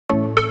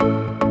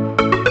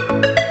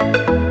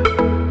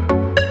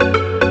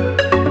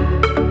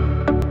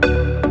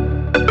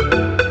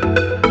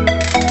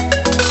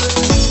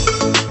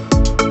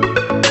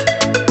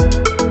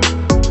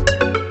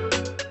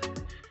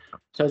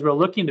as we're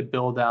looking to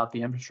build out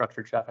the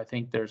infrastructure, Jeff, I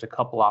think there's a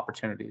couple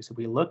opportunities. If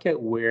we look at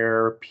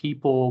where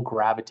people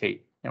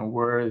gravitate and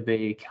where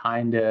they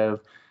kind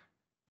of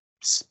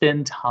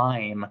spend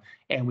time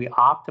and we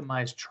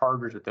optimize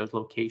chargers at those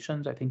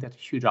locations, I think that's a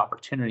huge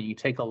opportunity. You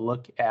take a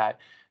look at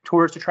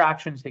tourist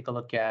attractions, take a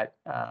look at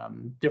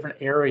different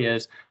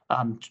areas.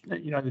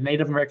 The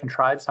Native American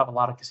tribes have a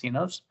lot of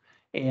casinos.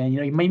 And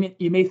you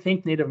may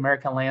think Native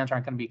American lands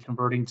aren't going to be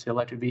converting to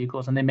electric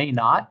vehicles, and they may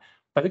not,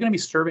 but they're going to be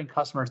serving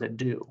customers that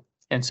do.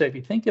 And so if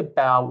you think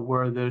about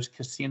where those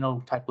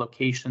casino type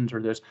locations or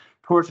those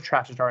tourist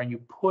attractions are, and you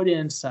put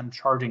in some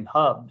charging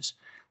hubs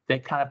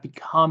that kind of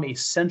become a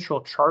central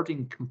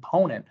charging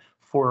component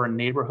for a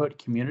neighborhood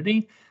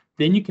community,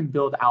 then you can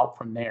build out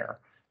from there.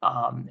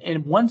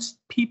 And once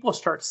people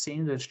start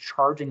seeing this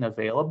charging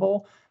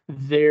available,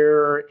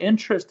 their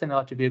interest in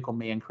electric vehicle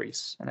may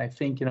increase. And I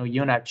think,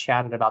 you and I have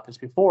chatted about this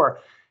before.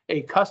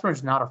 A customer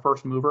is not a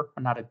first mover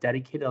or not a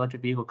dedicated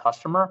electric vehicle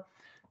customer.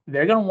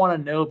 They're going to want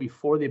to know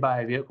before they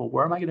buy a vehicle,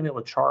 where am I going to be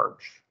able to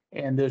charge?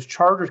 And those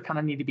chargers kind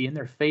of need to be in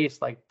their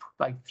face like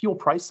fuel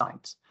price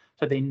signs,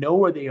 so they know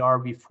where they are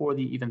before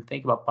they even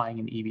think about buying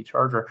an EV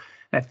charger.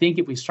 And I think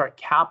if we start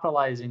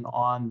capitalizing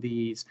on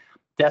these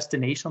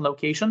destination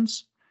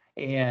locations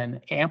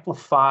and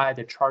amplify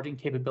the charging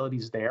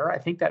capabilities there, I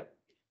think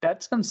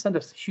that's going to send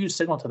a huge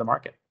signal to the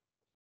market.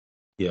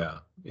 Yeah.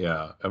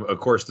 Of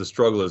course, the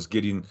struggle is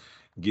getting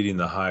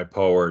the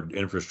high-powered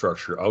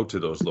infrastructure out to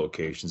those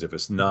locations if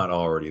it's not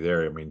already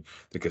there. I mean,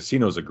 the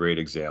casino is a great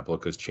example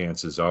because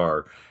chances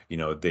are,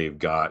 they've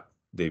got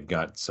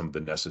some of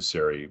the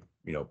necessary,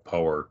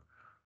 power,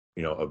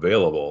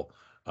 available.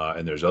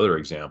 And there's other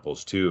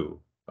examples too.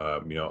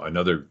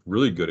 Another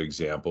really good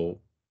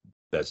example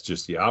that's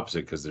just the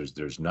opposite, because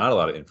there's not a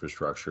lot of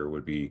infrastructure,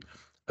 would be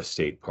a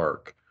state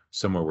park,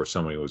 somewhere where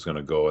somebody was going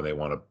to go and they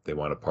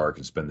want to park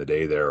and spend the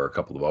day there or a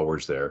couple of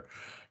hours there.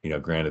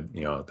 Granted,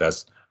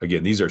 that's,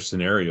 again, these are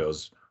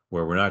scenarios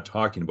where we're not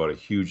talking about a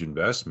huge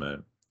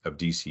investment of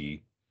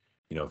DC,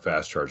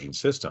 fast charging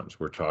systems.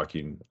 We're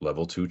talking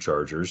level 2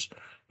 chargers,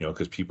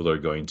 because people are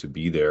going to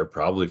be there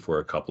probably for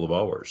a couple of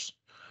hours.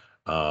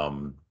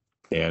 And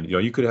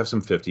you could have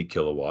some 50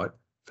 kilowatt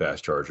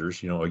fast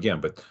chargers,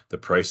 again, but the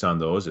price on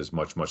those is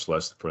much, much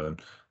less than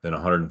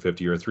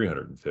 150 or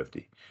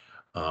 350.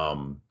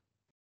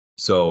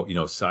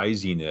 So,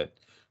 sizing it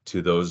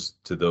to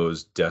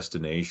those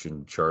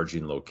destination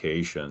charging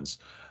locations,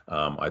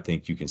 I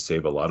think you can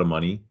save a lot of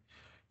money.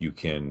 You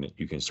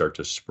can start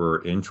to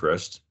spur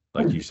interest,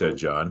 like you said,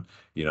 John.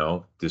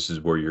 This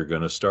is where you're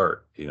going to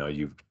start.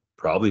 You've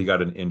probably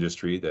got an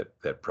industry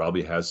that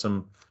probably has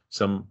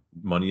some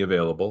money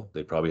available.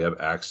 They probably have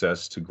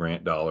access to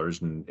grant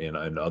dollars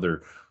and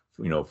other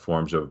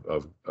forms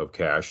of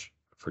cash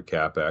for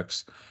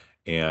CapEx.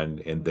 And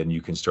then you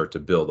can start to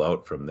build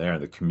out from there.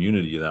 The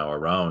community now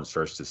around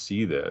starts to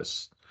see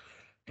this,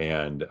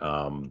 and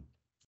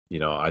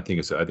I think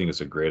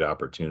it's a great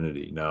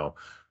opportunity. Now,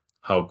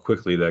 how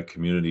quickly that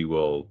community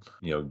will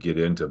get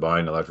into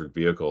buying electric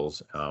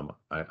vehicles,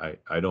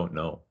 I don't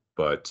know,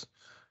 but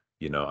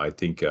I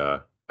think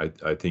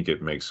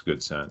it makes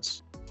good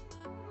sense.